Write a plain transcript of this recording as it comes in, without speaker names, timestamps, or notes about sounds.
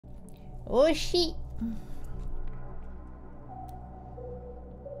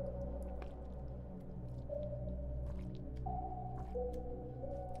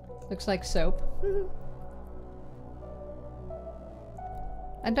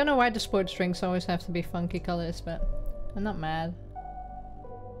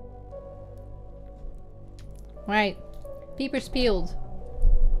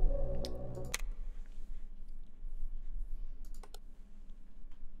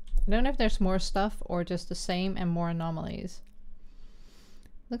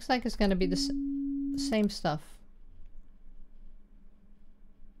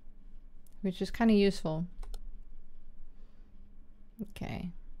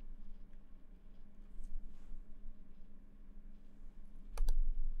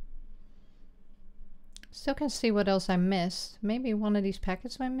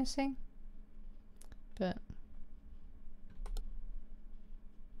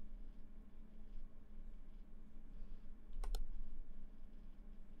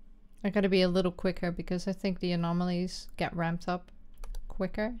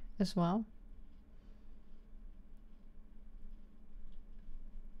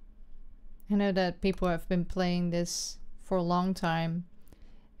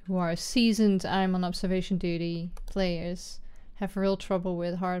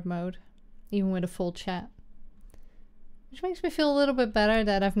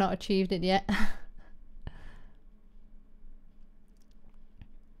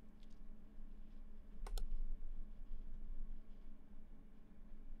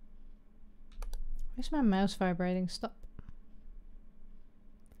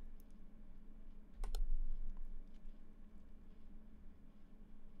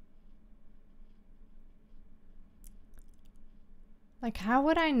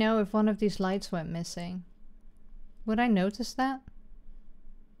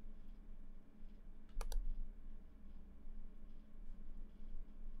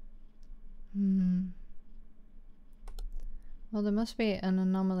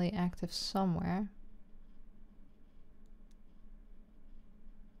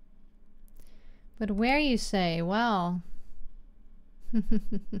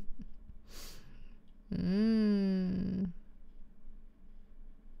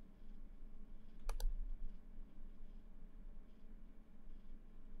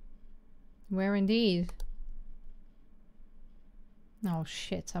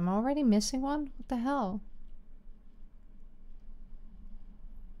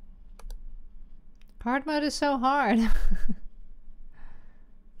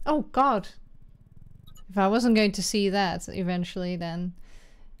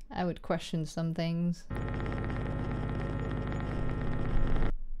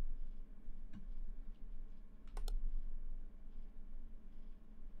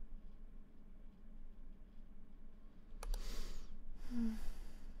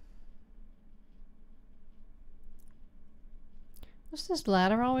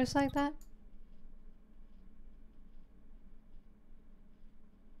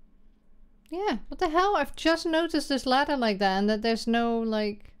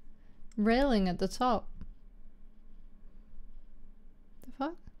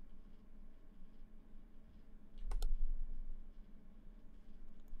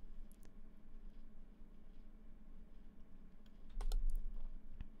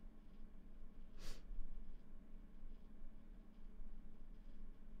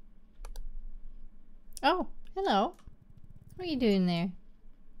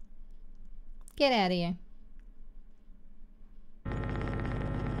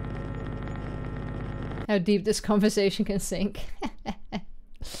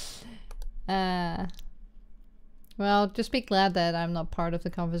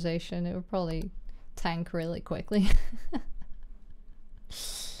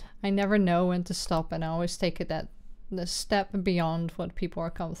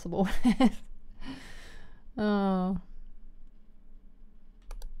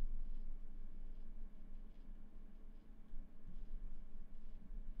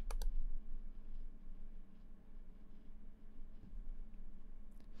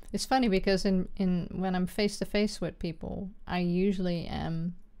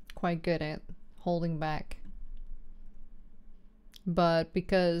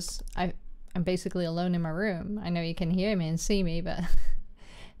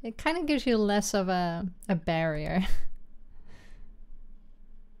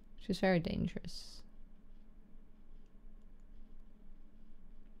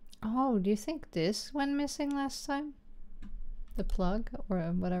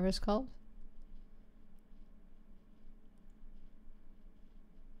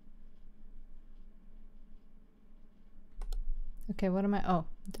Okay, what am I? Oh,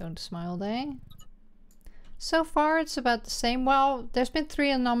 don't smile day. So far, it's about the same. Well, there's been 3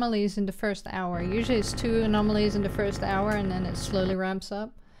 anomalies in the first hour. Usually it's 2 anomalies in the first hour and then it slowly ramps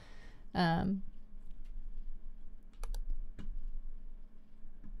up. But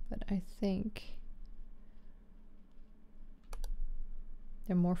I think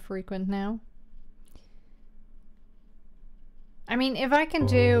they're more frequent now. I mean, if I can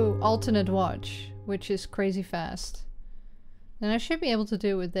do alternate watch, which is crazy fast, then I should be able to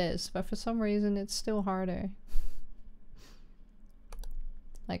do it with this, but for some reason it's still harder.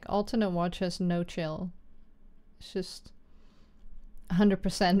 Like, alternate watch has no chill. It's just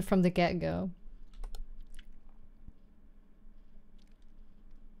 100% from the get-go.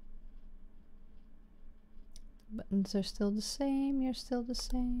 Buttons are still the same, you're still the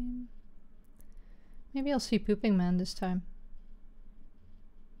same. Maybe I'll see Pooping Man this time.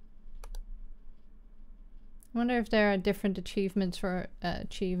 I wonder if there are different achievements for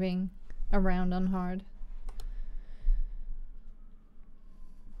achieving a round on hard.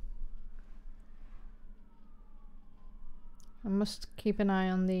 I must keep an eye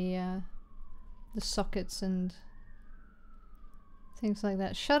on the sockets and things like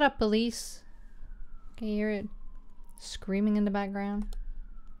that. Shut up, police! Can you hear it screaming in the background?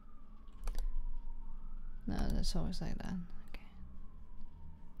 No, that's always like that. Okay.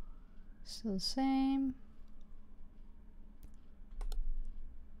 Still the same.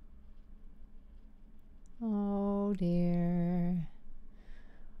 Oh dear.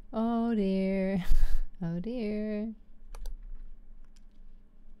 Oh dear. Oh dear.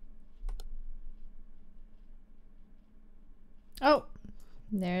 Oh,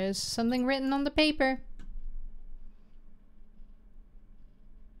 there's something written on the paper.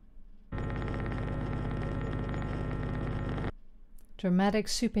 Dramatic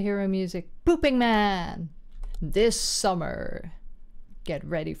superhero music. Pooping Man! This summer. Get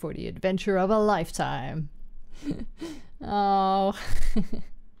ready for the adventure of a lifetime. Oh.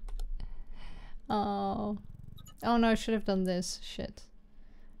 Oh. Oh no, I should have done this. Shit.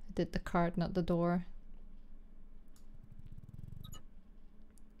 I did the card, not the door.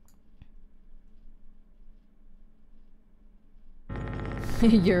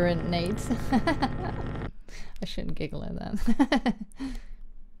 Urinate. I shouldn't giggle at that.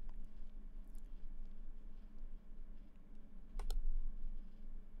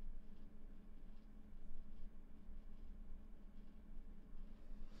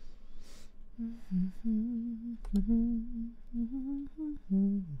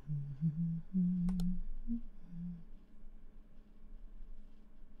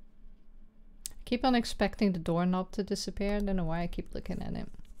 I keep on expecting the doorknob to disappear. I don't know why I keep looking at it.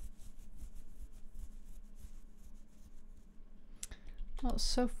 Well,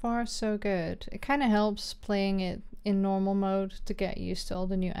 so far so good. It kind of helps playing it in normal mode to get used to all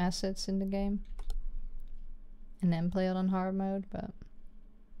the new assets in the game. And then play it on hard mode, but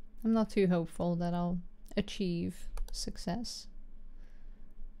I'm not too hopeful that I'll achieve success.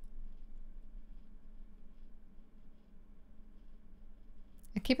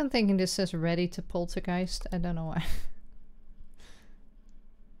 I keep on thinking this says ready to poltergeist. I don't know why.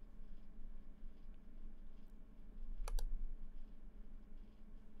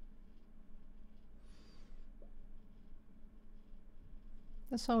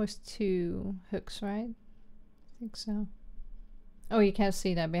 That's always 2 hooks, right? I think so. Oh, you can't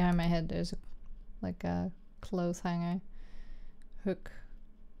see that behind my head. There's like a clothes hanger. Hook.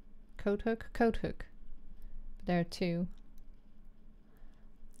 Coat hook? Coat hook. But there are 2.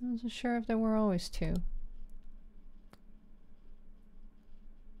 I wasn't sure if there were always 2.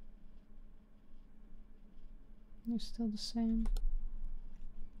 They're still the same.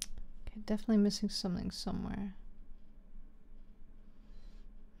 Okay, definitely missing something somewhere.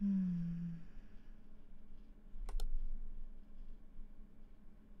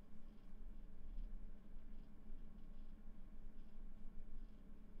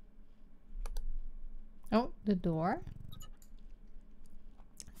 Oh, the door.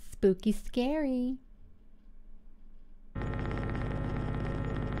 Spooky scary.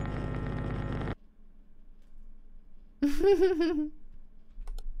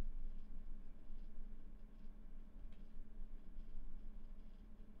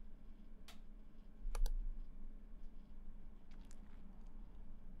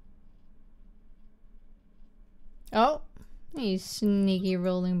 Oh, you sneaky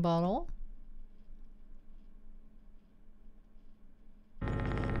rolling bottle.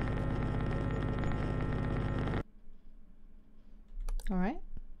 Alright.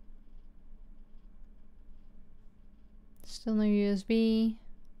 Still no USB.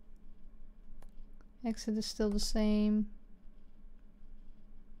 Exit is still the same.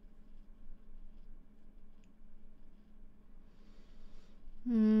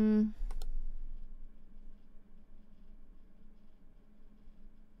 Hmm.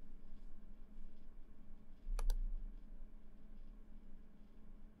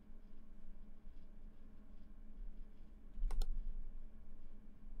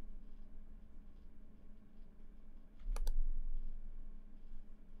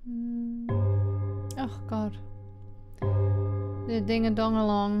 Oh god. The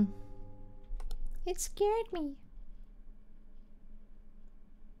ding-a-dong-along. It scared me.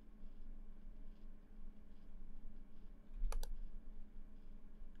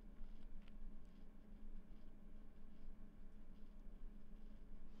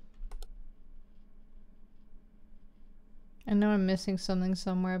 I know I'm missing something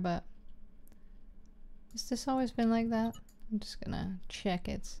somewhere, but has this always been like that? I'm just gonna check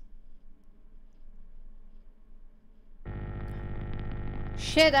it.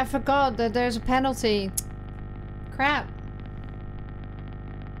 Shit, I forgot that there's a penalty. Crap.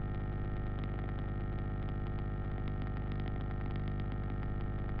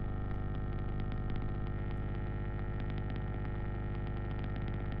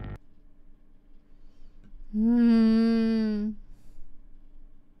 Hmm.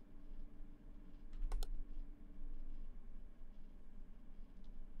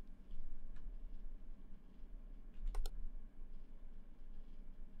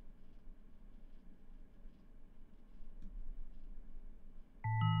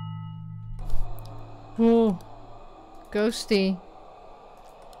 Ooh. Ghosty.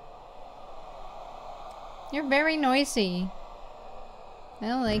 You're very noisy. I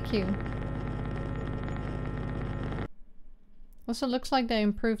don't like you. Also looks like they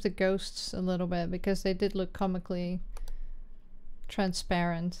improved the ghosts a little bit because they did look comically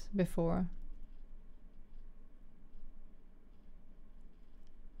transparent before.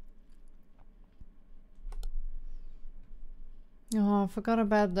 Oh, I forgot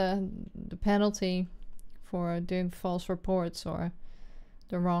about the penalty for doing false reports or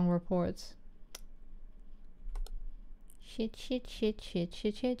the wrong reports. Shit, shit, shit, shit,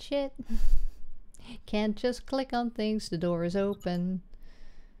 shit, shit, shit. Can't just click on things, the door is open.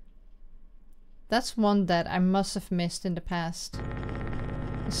 That's one that I must have missed in the past.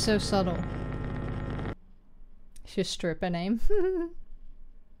 It's so subtle. It's your stripper name.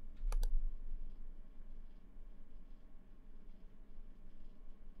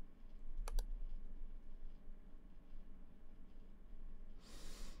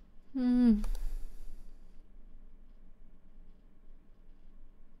 Hmm.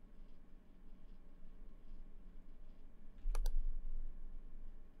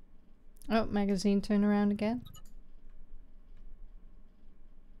 Oh, magazine turnaround again.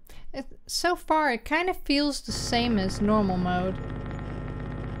 So far, it kind of feels the same as normal mode.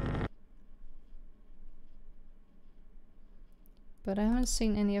 But I haven't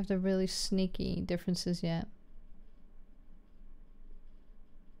seen any of the really sneaky differences yet.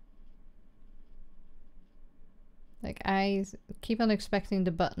 Like, I keep on expecting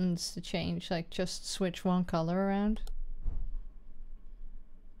the buttons to change, like just switch one color around.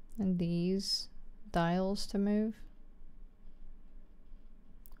 And these dials to move.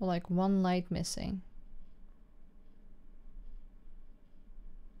 Or like one light missing.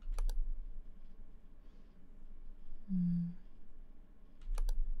 Hmm.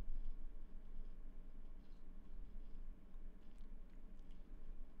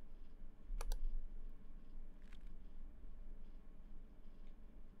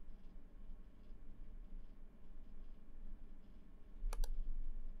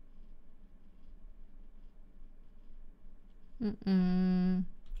 Mm-mm.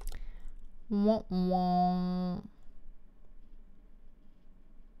 Wah, wah.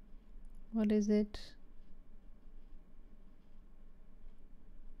 What is it?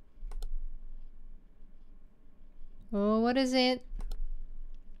 Oh, what is it?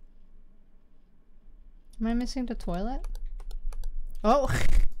 Am I missing the toilet? Oh,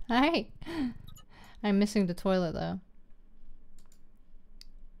 hi. I'm missing the toilet though.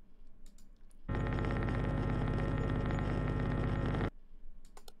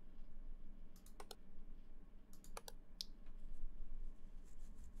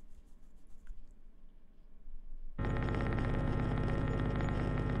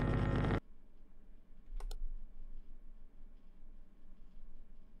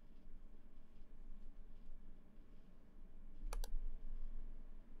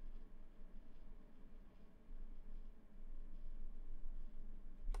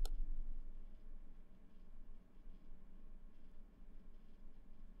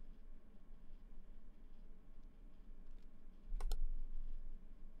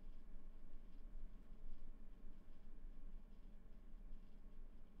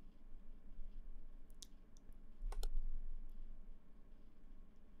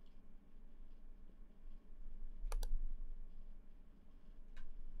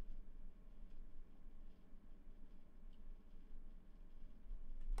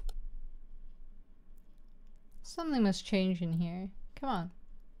 Something must change in here. Come on.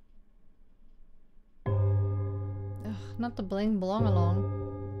 Ugh, not the bling belong along.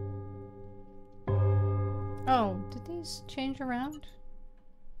 Oh, did these change around?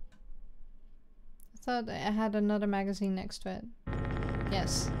 I thought I had another magazine next to it.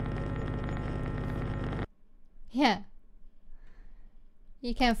 Yes. Yeah.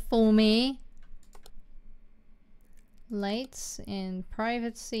 You can't fool me. Lights in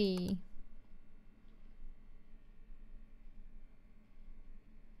private sea.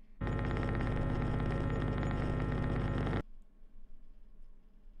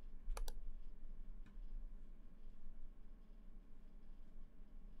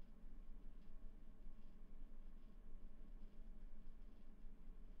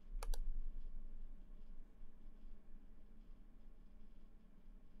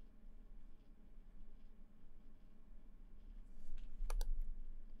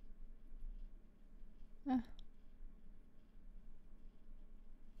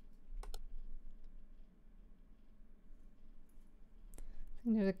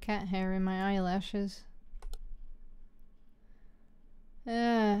 There's a cat hair in my eyelashes.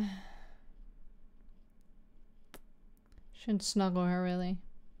 Shouldn't snuggle her really.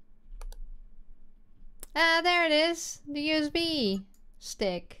 Ah, there it is! The USB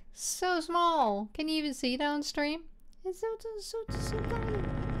stick. So small! Can you even see it on stream? It's so tiny.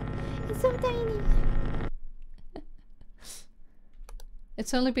 It's so tiny.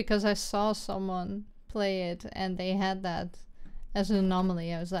 It's only because I saw someone play it and they had that as an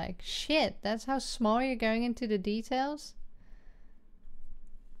anomaly. I was like, shit, that's how small you're going into the details?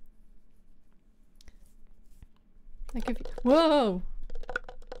 Like if you, whoa!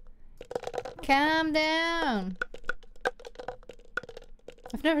 Calm down!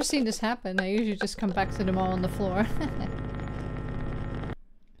 I've never seen this happen. I usually just come back to them all on the floor.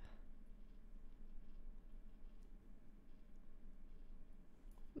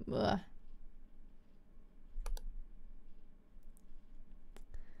 Ugh.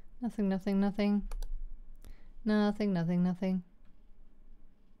 Nothing, nothing, nothing. Nothing, nothing, nothing.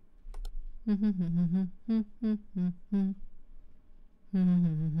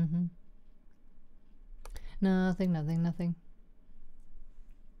 Nothing, nothing, nothing.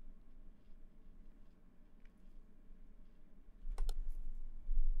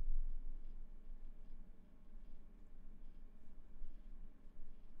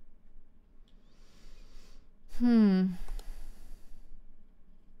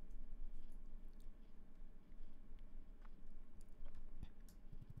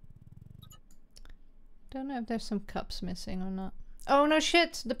 Don't know if there's some cups missing or not. Oh no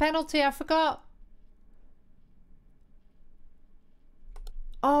shit! The penalty, I forgot!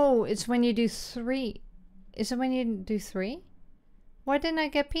 Oh, it's when you do 3. Is it when you do 3? Why didn't I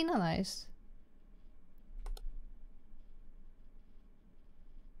get penalized?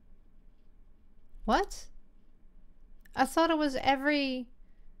 What? I thought it was every...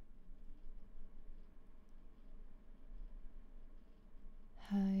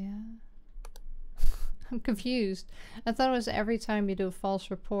 yeah. I'm confused. I thought it was every time you do a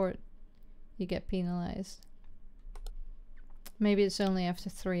false report, you get penalized. Maybe it's only after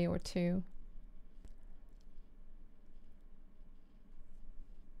 3 or 2.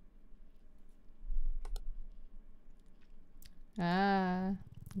 Ah,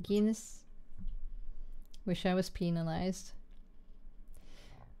 Guinness. Wish I was penalized.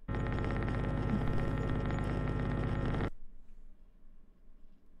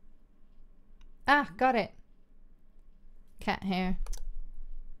 Ah, got it. Cat hair.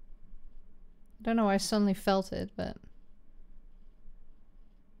 I don't know why I suddenly felt it, but...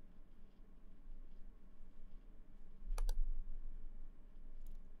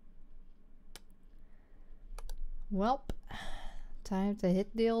 Welp. Time to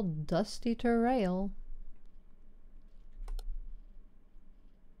hit the old dusty trail.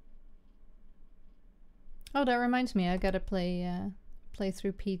 Oh, that reminds me, I gotta play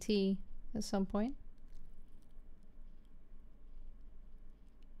through PT at some point.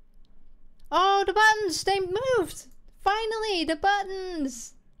 Oh, the buttons! They moved! Finally, the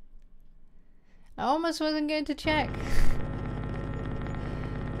buttons! I almost wasn't going to check.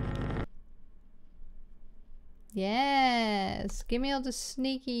 Yes! Give me all the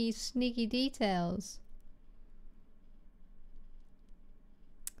sneaky, sneaky details.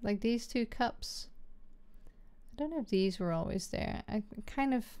 Like these 2 cups. I don't know if these were always there. I'm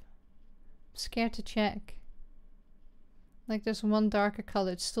kind of scared to check. Like there's one darker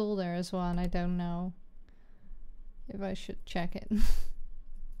colored stool there as well, and I don't know if I should check it.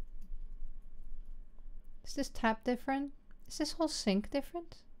 Is this tap different? Is this whole sink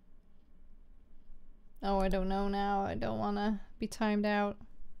different? Oh, I don't know now. I don't want to be timed out.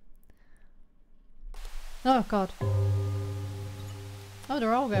 Oh, God. Oh,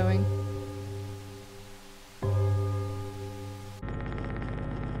 they're all going.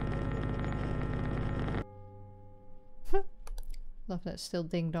 Love that still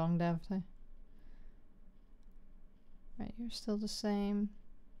ding-donged after. Right, you're still the same.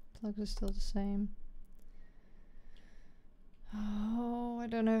 Plugs are still the same. Oh, I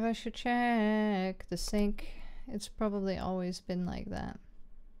don't know if I should check the sink. It's probably always been like that.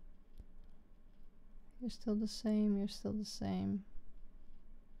 You're still the same, you're still the same.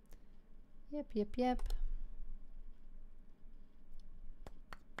 Yep, yep, yep.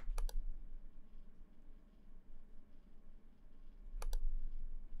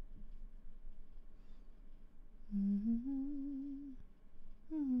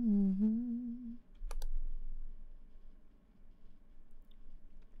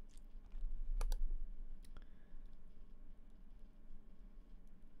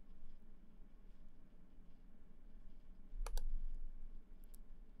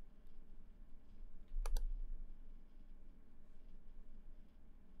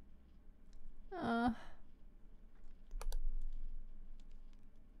 I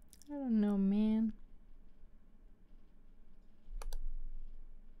don't know, man.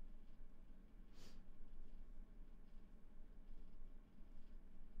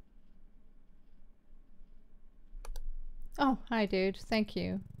 Oh, hi dude, thank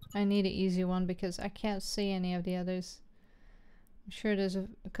you. I need an easy one because I can't see any of the others. I'm sure there's a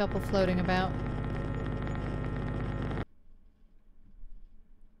couple floating about.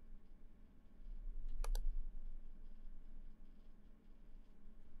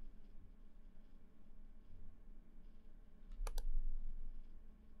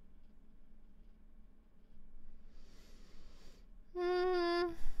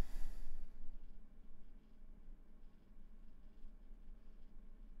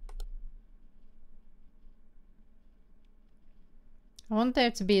 I want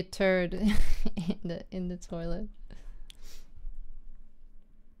there to be a turd in the toilet.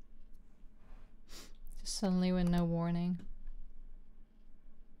 Just suddenly with no warning.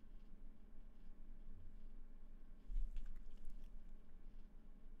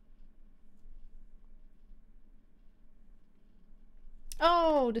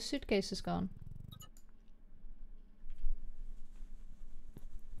 Oh, the suitcase is gone.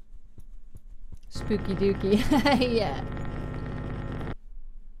 Spooky dookie. Yeah.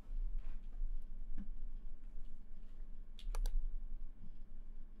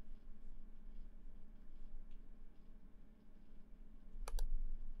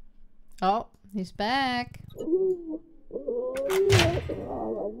 Oh, he's back.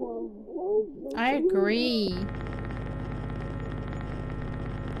 I agree.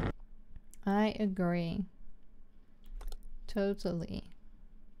 I agree. Totally.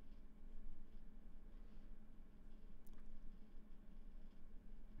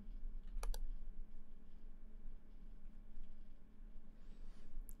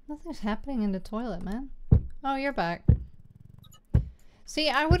 Nothing's happening in the toilet, man. Oh, you're back. See,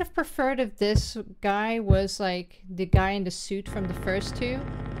 I would have preferred if this guy was like the guy in the suit from the first two.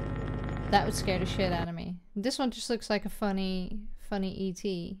 That would scare the shit out of me. This one just looks like a funny ET.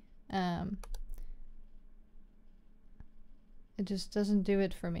 It just doesn't do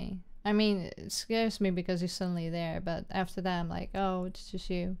it for me. I mean, it scares me because he's suddenly there, but after that I'm like, oh, it's just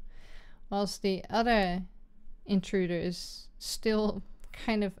you. Whilst the other intruders still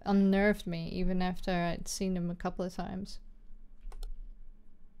kind of unnerved me, even after I'd seen them a couple of times.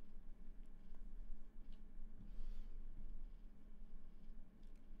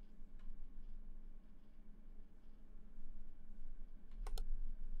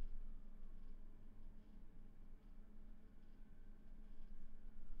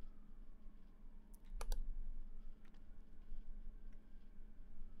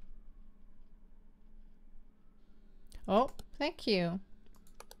 Oh, thank you.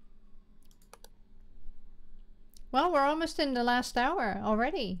 Well, we're almost in the last hour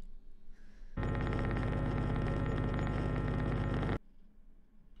already.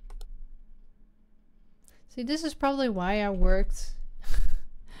 See, this is probably why I worked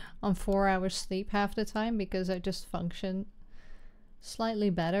on 4 hours sleep half the time, because I just function slightly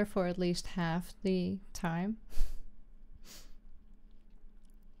better for at least half the time.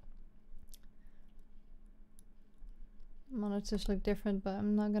 Monitors look different, but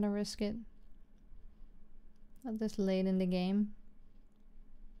I'm not gonna risk it. Not this late in the game.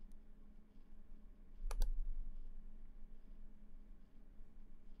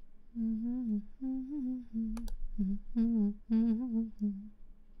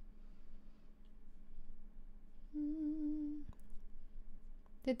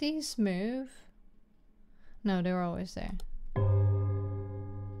 Did these move? No, they were always there.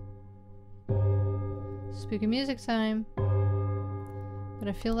 Spooky music time. But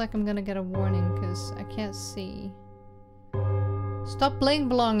I feel like I'm gonna get a warning because I can't see. Stop bling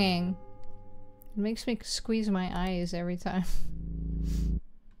blonging! It makes me squeeze my eyes every time.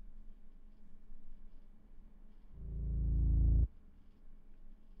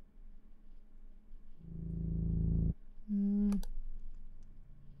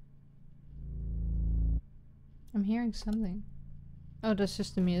 I'm hearing something. Oh, that's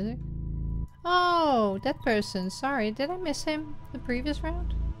just the music? Oh, that person. Sorry, did I miss him the previous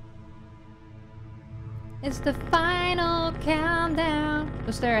round? It's the final countdown.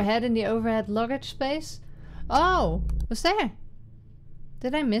 Was there a head in the overhead luggage space? Oh, was there?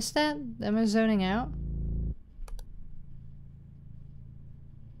 Did I miss that? Am I zoning out?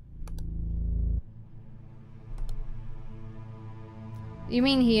 You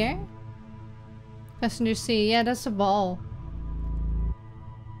mean here? Passenger C. Yeah, that's a ball.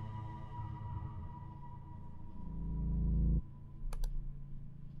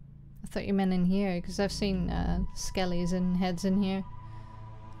 I thought you meant in here, because I've seen skellies and heads in here.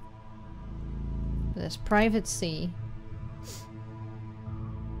 There's private C.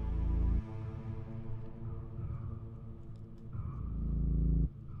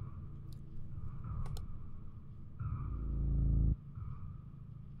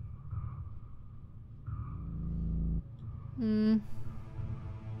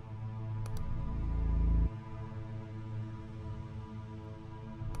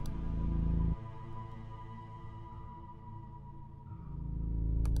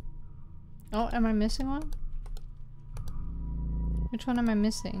 Oh, am I missing one? Which one am I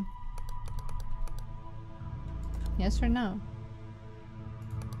missing? Yes or no?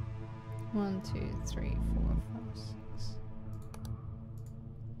 1, 2, 3, 4, 5, 6.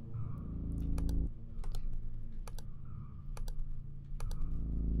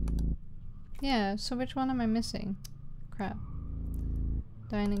 Yeah, so which one am I missing? Crap.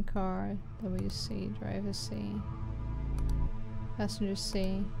 Dining car, WC, driver C. Passenger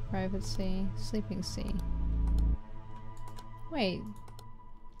C, private C, sleeping C. Wait.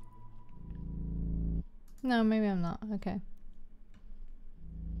 No, maybe I'm not. Okay.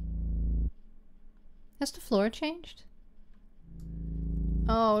 Has the floor changed?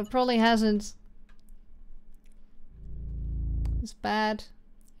 Oh, it probably hasn't. It's bad.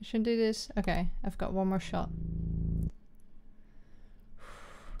 I shouldn't do this. Okay, I've got one more shot.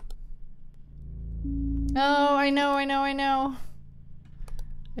 Oh, I know.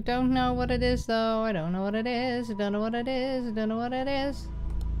 I don't know what it is though. I don't know what it is. I don't know what it is. I don't know what it is.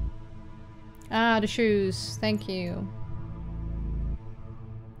 Ah, the shoes. Thank you.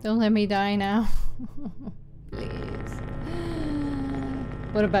 Don't let me die now. Please.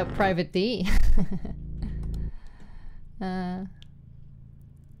 What about Private D? That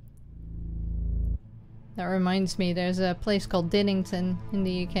reminds me, there's a place called Dinnington in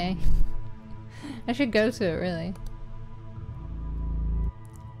the UK. I should go to it, really.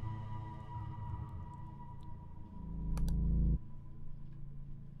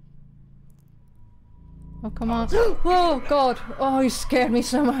 Oh, come on. Oh, God. Oh, you scared me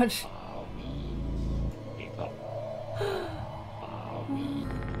so much.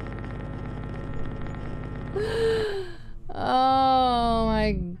 Oh,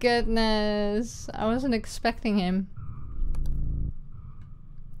 my goodness. I wasn't expecting him.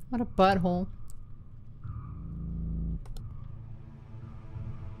 What a butthole.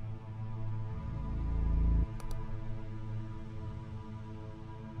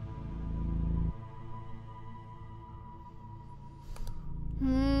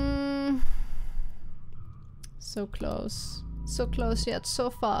 So close. So close yet so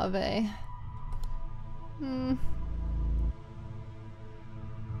far away. And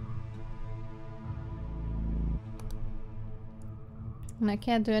I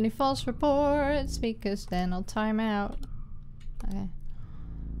can't do any false reports because then I'll time out. Okay.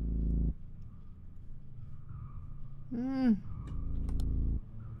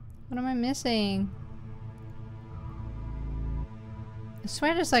 What am I missing? I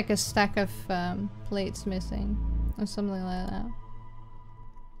swear there's like a stack of plates missing. Or something like that.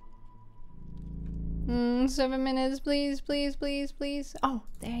 7 minutes, please, please, please, please. Oh,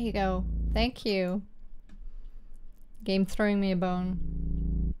 there you go. Thank you. Game throwing me a bone.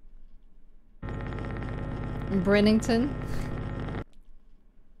 Brennington.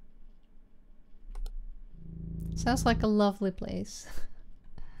 Sounds like a lovely place.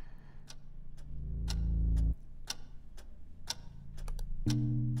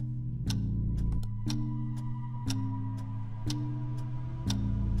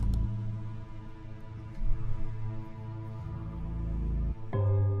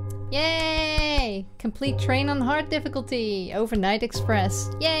 Yay! Complete train on hard difficulty. Overnight express.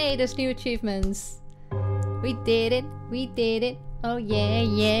 Yay, there's new achievements. We did it. We did it. Oh yeah,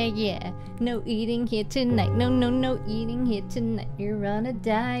 yeah, yeah. No eating here tonight. No, no, no eating here tonight. You're on a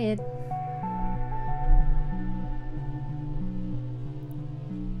diet.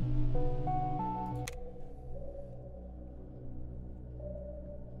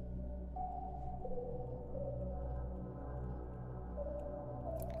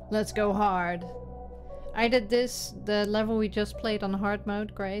 Let's go hard. I did this, the level we just played on hard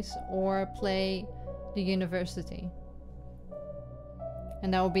mode, Grace, or play the university.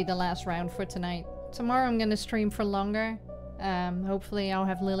 And that will be the last round for tonight. Tomorrow I'm gonna stream for longer. Hopefully I'll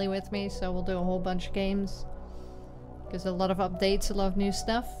have Lily with me, so we'll do a whole bunch of games. Because a lot of updates, a lot of new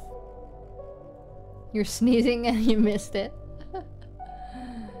stuff. You're sneezing and you missed it.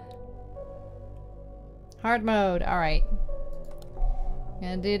 Hard mode, alright.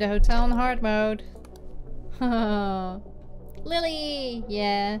 Gonna do the hotel in hard mode. Lily!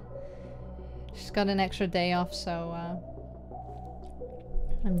 Yeah. She's got an extra day off, so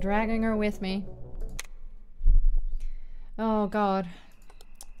I'm dragging her with me. Oh god.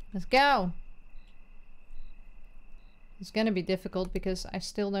 Let's go! It's gonna be difficult because I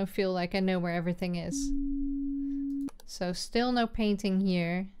still don't feel like I know where everything is. So still no painting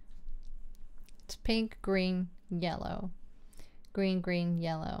here. It's pink, green, yellow. Green, green,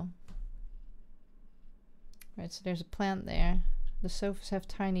 yellow. Right, so there's a plant there. The sofas have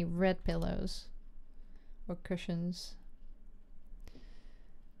tiny red pillows. Or cushions.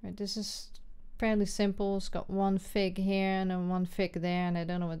 Right, this is fairly simple. It's got one fig here and then one fig there, and I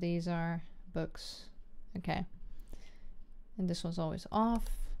don't know what these are. Books. Okay. And this one's always off.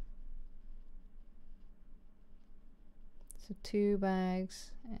 So 2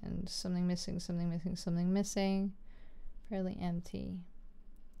 bags and something missing, something missing, something missing. Fairly empty.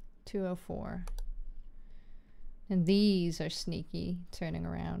 204. And these are sneaky, turning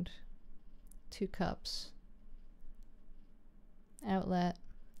around. 2 cups. Outlet,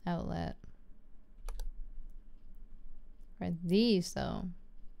 outlet. Right, these though.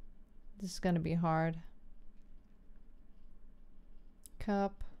 This is gonna be hard.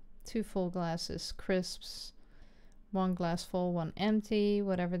 Cup, 2 full glasses, crisps. 1 glass full, 1 empty,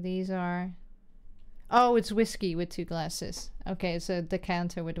 whatever these are. Oh, it's whiskey with 2 glasses. Okay, it's a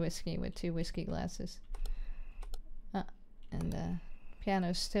decanter with whiskey with 2 whiskey glasses. And the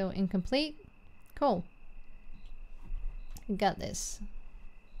piano's still incomplete. Cool. Got this.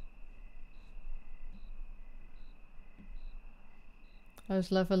 I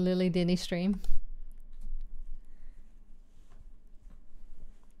just love a Lily Dinny stream.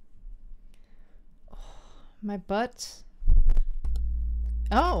 Oh, my butt.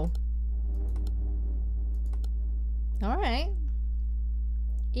 Oh. All right.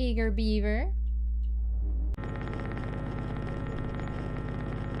 Eager beaver.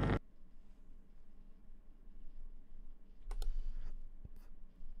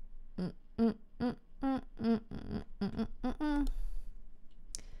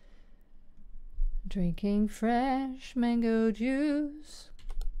 Drinking fresh mango juice.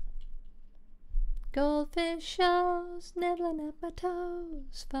 Goldfish shells nibbling at my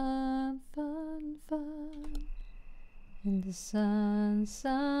toes. Fun, fun, fun. In the sun,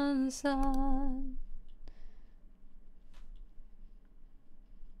 sun, sun.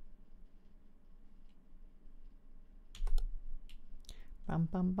 Bum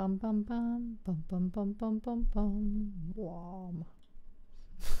bum bum bum bum bum bum bum bum bum bum. Wom.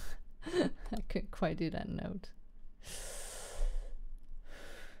 I couldn't quite do that note.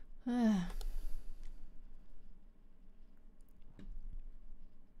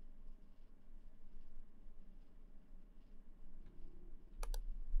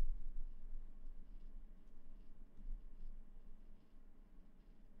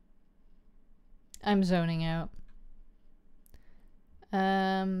 I'm zoning out.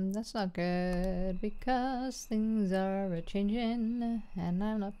 That's not good because things are a-changing and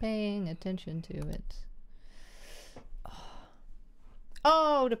I'm not paying attention to it.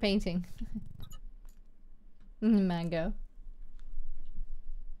 Oh, the painting. Mango.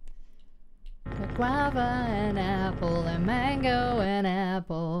 A guava and apple and mango and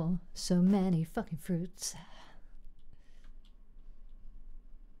apple. So many fucking fruits.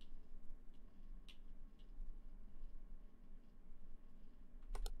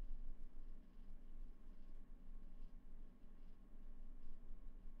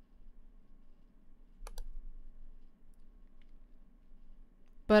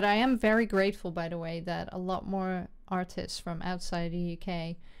 But I am very grateful, by the way, that a lot more artists from outside the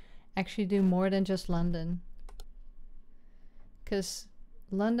UK actually do more than just London. Because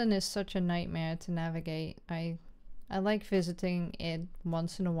London is such a nightmare to navigate. I like visiting it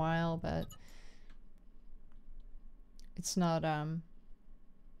once in a while, but it's not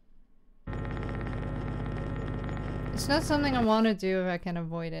it's not something I want to do if I can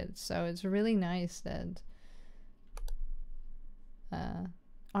avoid it. So it's really nice that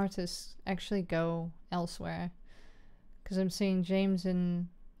artists actually go elsewhere. Because I'm seeing James in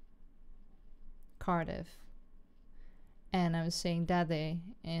Cardiff. And I'm seeing Dade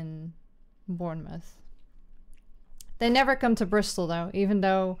in Bournemouth. They never come to Bristol though, even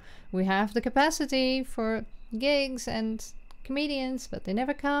though we have the capacity for gigs and comedians, but they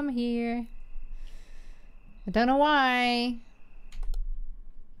never come here. I don't know why.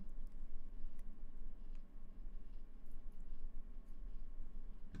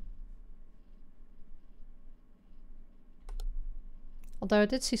 Although I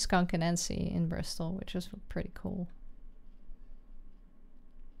did see Skunk and Nancy in Bristol, which was pretty cool.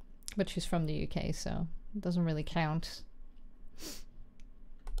 But she's from the UK, so it doesn't really count.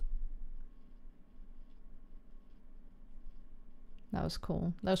 That was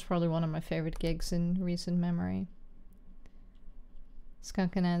cool. That was probably one of my favorite gigs in recent memory.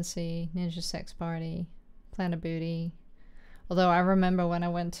 Skunk and Nancy, Ninja Sex Party, Planet Booty. Although I remember when I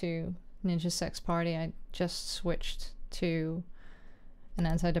went to Ninja Sex Party, I just switched to an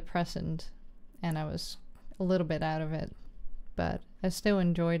antidepressant and I was a little bit out of it, but I still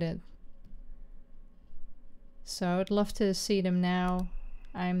enjoyed it. So I'd love to see them now.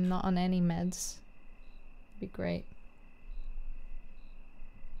 I'm not on any meds. It'd be great.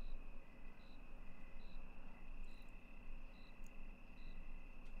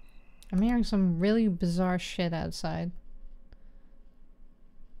 I'm hearing some really bizarre shit outside.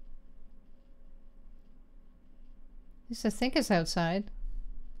 At least I think it's outside.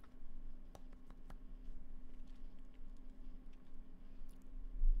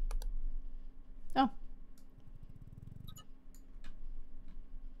 Oh.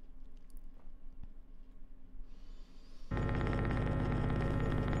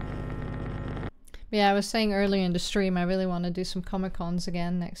 Yeah, I was saying earlier in the stream, I really want to do some Comic-Cons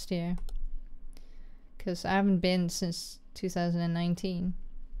again next year. Because I haven't been since 2019.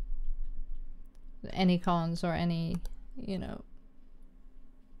 Any cons or any, you know...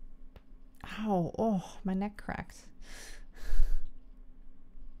 Ow, oh, my neck cracked.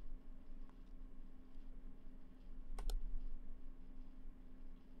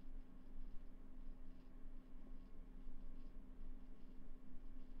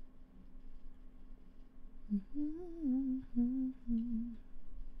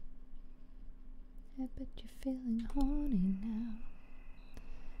 I bet you're feeling horny now.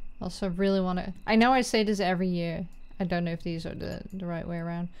 Also really want to... I know I say this every year. I don't know if these are the right way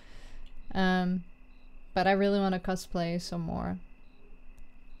around. But I really want to cosplay some more.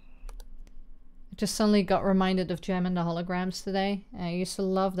 I just suddenly got reminded of Gem and the Holograms today. I used to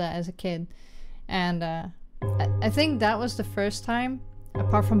love that as a kid. And I think that was the first time,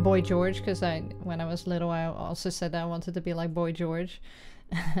 apart from Boy George, because when I was little I also said that I wanted to be like Boy George.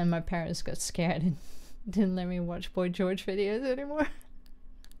 And my parents got scared and didn't let me watch Boy George videos anymore.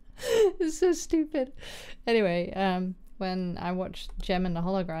 It's so stupid. Anyway, when I watched Gem and the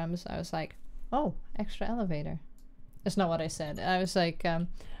Holograms, I was like, oh, extra elevator. That's not what I said. I was like, oh,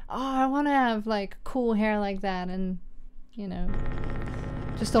 I want to have like cool hair like that, and you know,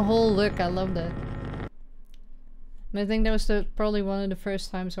 just the whole look. I loved it. And I think that was probably one of the first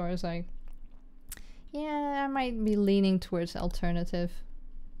times where I was like, yeah, I might be leaning towards alternative.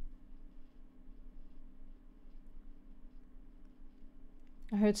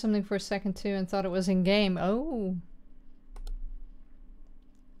 I heard something for a second too and thought it was in game. Oh.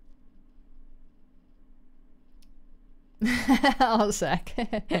 Oh, Zach.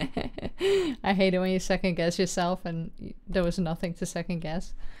 I hate it when you second guess yourself and there was nothing to second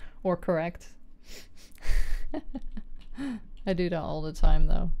guess or correct. I do that all the time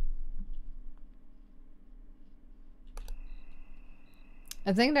though.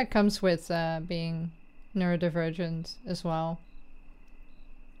 I think that comes with being neurodivergent as well.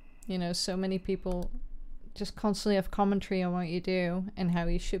 You know, so many people just constantly have commentary on what you do and how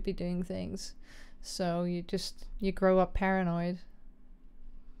you should be doing things. So you grow up paranoid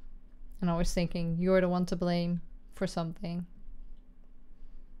and always thinking you're the one to blame for something.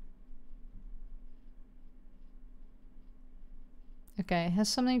 Okay, has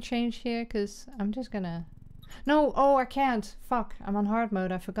something changed here? Because I'm just gonna... No! Oh, I can't! Fuck, I'm on hard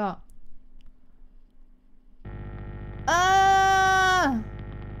mode, I forgot. Ah!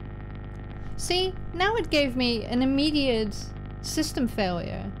 See, now it gave me an immediate system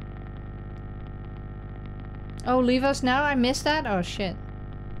failure. Oh, leave us now? I missed that? Oh shit.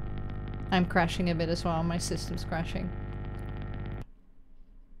 I'm crashing a bit as well. My system's crashing.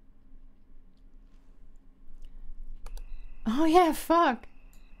 Oh yeah, fuck.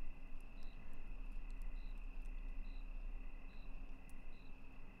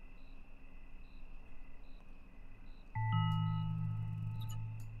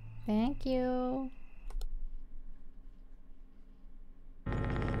 Thank you.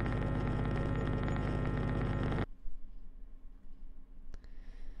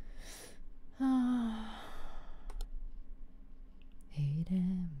 Hey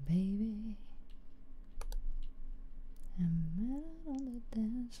damn baby, I'm out on the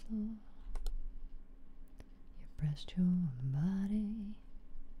dance floor. You pressed your body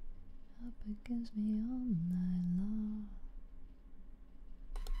up against me all night long.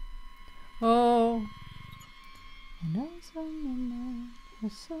 Oh, and I was on my mind, I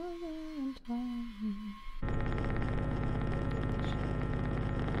saw you entwined.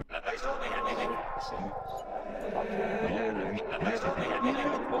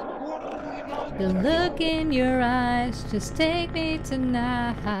 The look in your eyes, just take me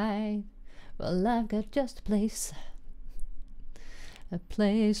tonight. Well, I've got just a place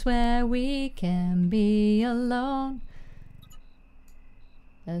where we can be alone,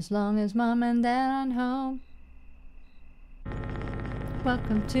 as long as mom and dad aren't home.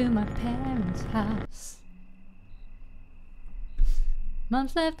 Welcome to my parents' house.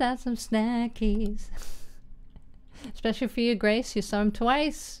 Mom's left out some snackies. Especially for you, Grace. You saw him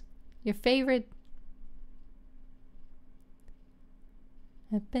twice. Your favorite.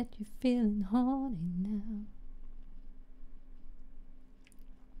 I bet you're feeling horny now.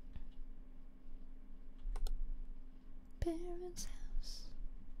 Parents' house.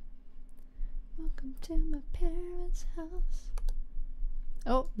 Welcome to my parents' house.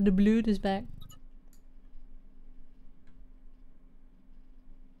 Oh, the blood is back.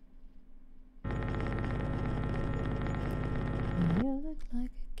 You look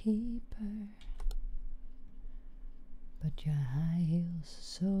like a keeper, but your high heels are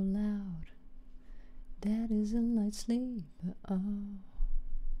so loud. That is a light sleeper. Oh,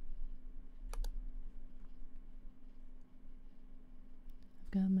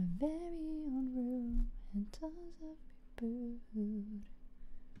 I've got my very own room and tons of food.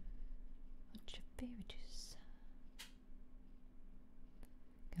 What's your favorite juice?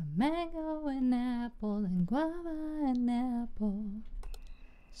 Got mango and apple and guava and apple.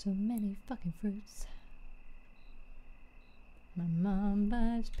 So many fucking fruits. My mom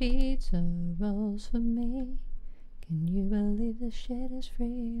buys pizza rolls for me. Can you believe this shit is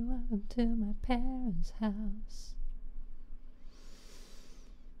free? Welcome to my parents' house.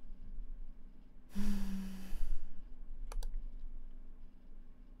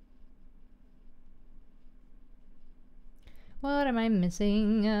 What am I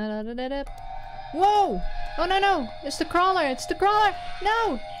missing? Whoa! Oh no no! It's the crawler! It's the crawler!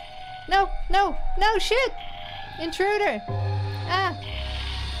 No! No! No! No! Shit! Intruder! Ah!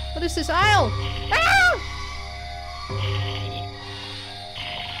 What is this aisle? Ah!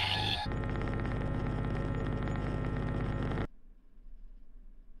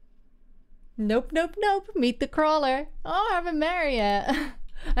 Nope, nope, nope. Meet the crawler. Oh, I haven't met her yet.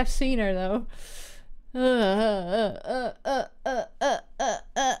 I've seen her though.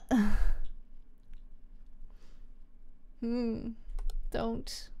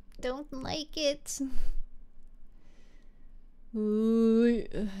 Don't like it. Ooh.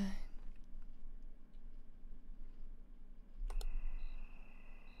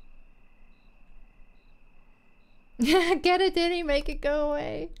 Get it, Diddy? Make it go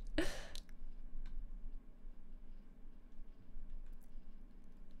away.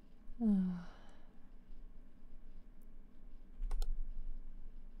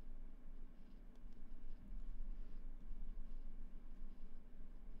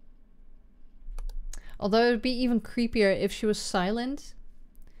 Although it would be even creepier if she was silent,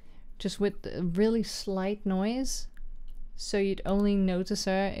 just with a really slight noise. So you'd only notice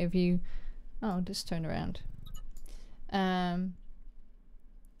her if you... Oh, just turn around. As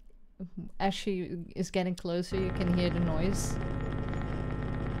she is getting closer, you can hear the noise.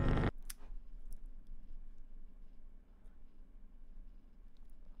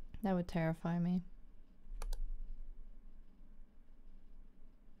 That would terrify me.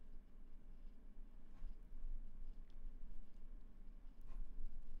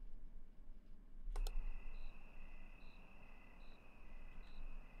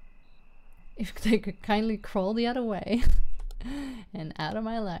 If they could kindly crawl the other way and out of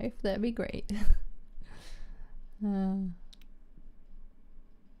my life, that'd be great.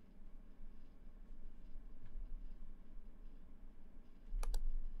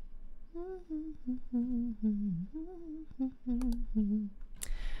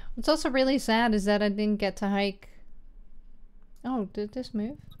 What's also really sad is that I didn't get to hike. Oh, did this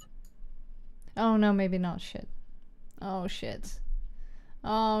move? Oh no, maybe not. Shit. Oh shit.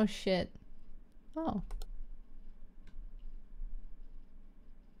 Oh shit. Oh.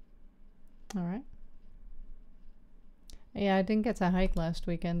 Alright. Yeah, I didn't get to hike last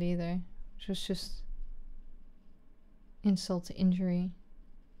weekend either. Which was just insult to injury.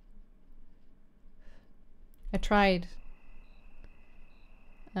 I tried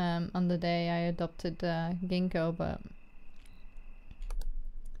on the day I adopted Ginkgo, but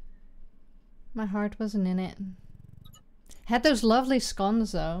my heart wasn't in it. Had those lovely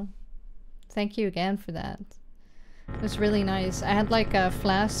scones though. Thank you again for that. It was really nice. I had like a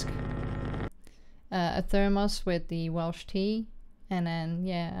flask, a thermos with the Welsh tea, and then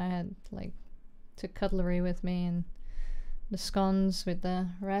yeah, I had like took cutlery with me and the scones with the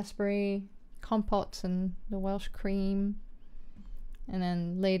raspberry compote and the Welsh cream. And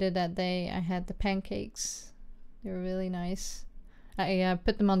then later that day I had the pancakes. They were really nice. I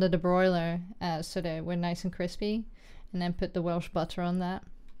put them under the broiler so they were nice and crispy, and then put the Welsh butter on that.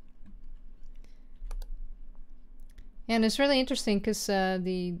 And it's really interesting because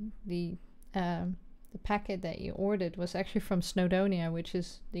the packet that you ordered was actually from Snowdonia, which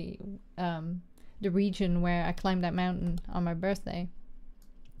is the region where I climbed that mountain on my birthday.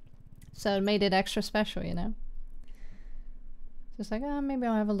 So it made it extra special, you know? Just like, oh, maybe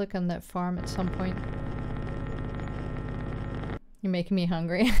I'll have a look on that farm at some point. You're making me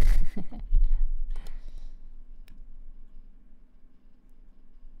hungry.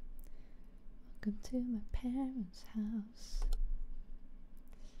 Welcome to my parents' house.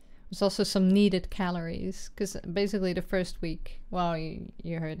 There's also some needed calories, because basically the first week, well, you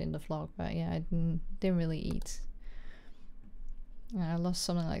heard in the vlog, but yeah, I didn't really eat. I lost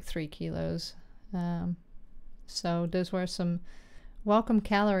something like 3 kilos. So those were some welcome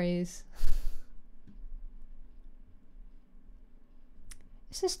calories.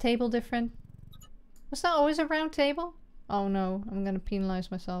 Is this table different? Was that always a round table? Oh no, I'm gonna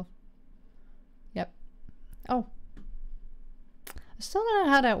penalize myself. Yep. Oh. I still don't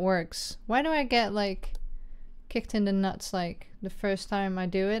know how that works. Why do I get like kicked in the nuts like the first time I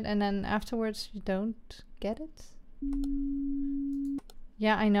do it and then afterwards you don't get it?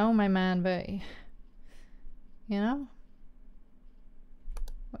 Yeah, I know, my man, but you know?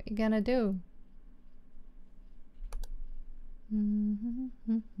 What you gonna do?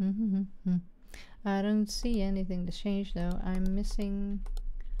 I don't see anything to change though. I'm missing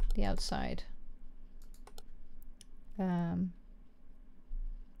the outside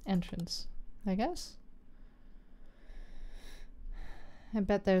entrance, I guess. I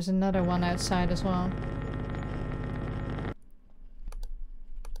bet there's another one outside as well.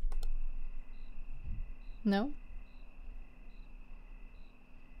 No?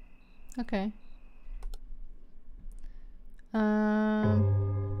 Okay.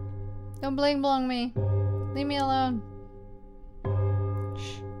 Don't bling blong me. Leave me alone.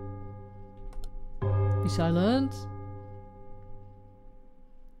 Shh. Be silent.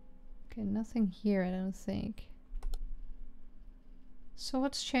 Okay, nothing here, I don't think. So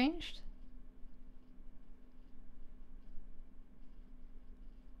what's changed?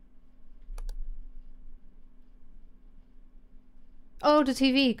 Oh, the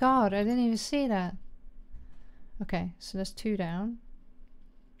TV. God, I didn't even see that. Okay, so that's 2 down.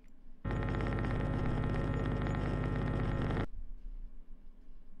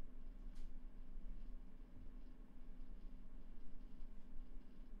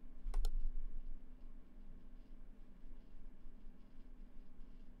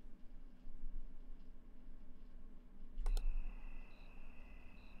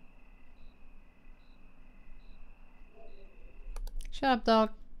 Shut up, dog.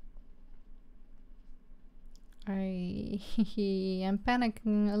 I am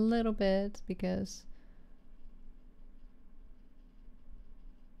panicking a little bit because...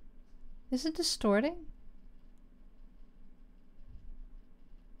 Is it distorting?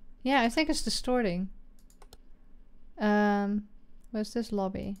 Yeah, I think it's distorting. Where's this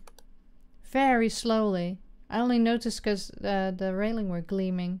lobby? Very slowly. I only noticed because the railing were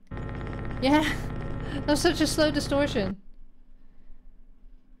gleaming. Yeah, that was such a slow distortion.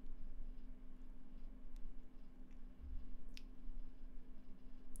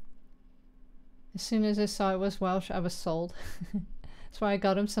 As soon as I saw it was Welsh, I was sold. That's why I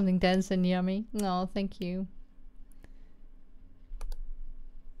got him something dense and yummy. No, thank you.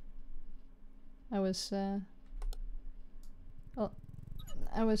 I was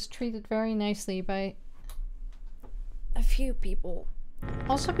treated very nicely by a few people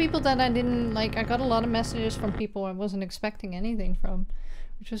Also people that I didn't like, I got a lot of messages from people I wasn't expecting anything from,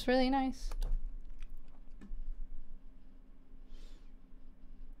 which was really nice.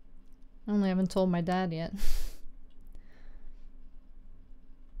 I only haven't told my dad yet.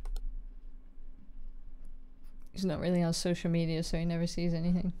 He's not really on social media, so he never sees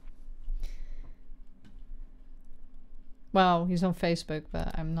anything. Well, he's on Facebook,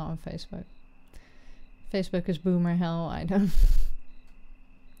 but I'm not on Facebook. Facebook is boomer hell. I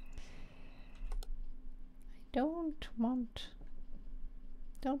don't want.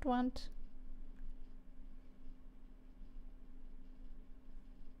 Don't want.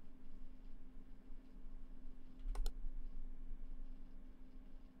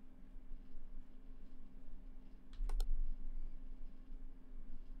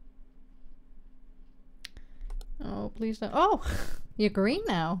 Oh, please don't. Oh, you're green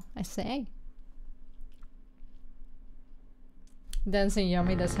now, I say. Dancing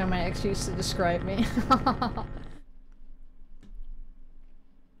yummy, that's how my ex used to describe me.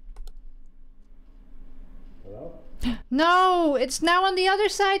 Hello? No, it's now on the other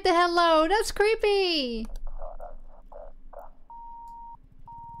side, the hello. That's creepy.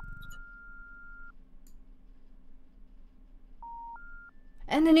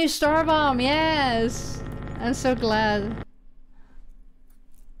 And the new star bomb, yes. I'm so glad.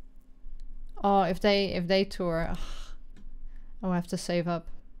 Oh, if they tour, ugh, I'll have to save up.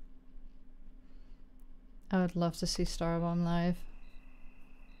 I would love to see Starbomb live.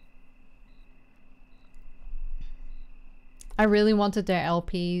 I really wanted their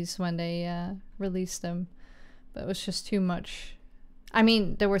LPs when they released them, but it was just too much. I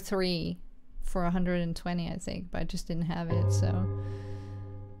mean, there were 3 for 120, I think, but I just didn't have it, so.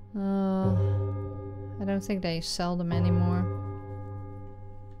 I don't think they sell them anymore.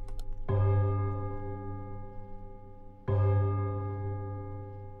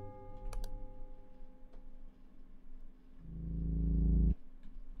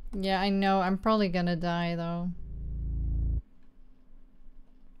 Yeah, I know. I'm probably gonna die though.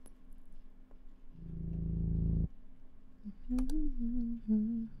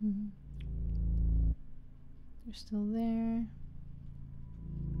 They're still there.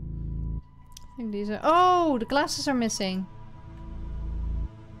 I think these are— oh, the glasses are missing.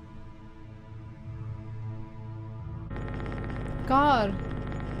 God.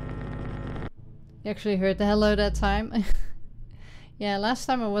 You actually heard the hello that time? Yeah, last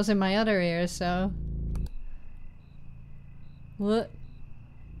time it was in my other ear, so... What?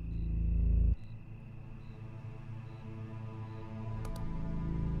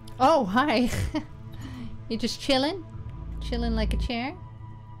 Oh, hi! You just chilling? Chilling like a chair?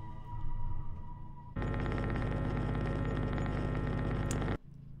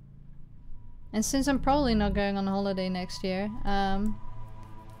 And since I'm probably not going on holiday next year,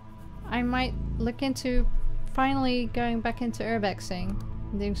 I might look into finally going back into urbexing,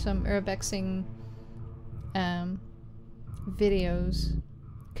 doing some urbexing videos,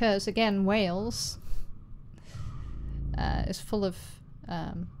 because again, Wales is full of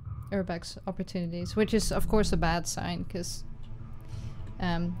urbex opportunities, which is of course a bad sign, because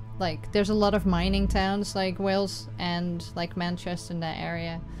like there's a lot of mining towns like Wales and like Manchester in that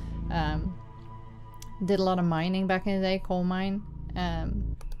area. Did a lot of mining back in the day, coal mine.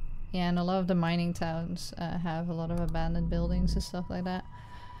 Yeah, and a lot of the mining towns have a lot of abandoned buildings and stuff like that.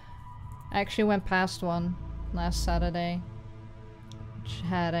 I actually went past one last Saturday, which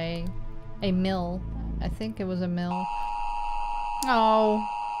had a mill. I think it was a mill. Oh,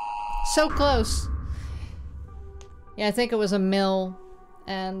 so close. Yeah, I think it was a mill,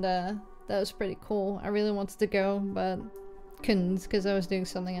 and that was pretty cool. I really wanted to go, but couldn't because I was doing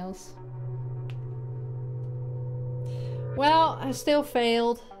something else. Well, I still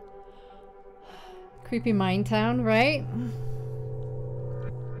failed. Creepy mine town, right?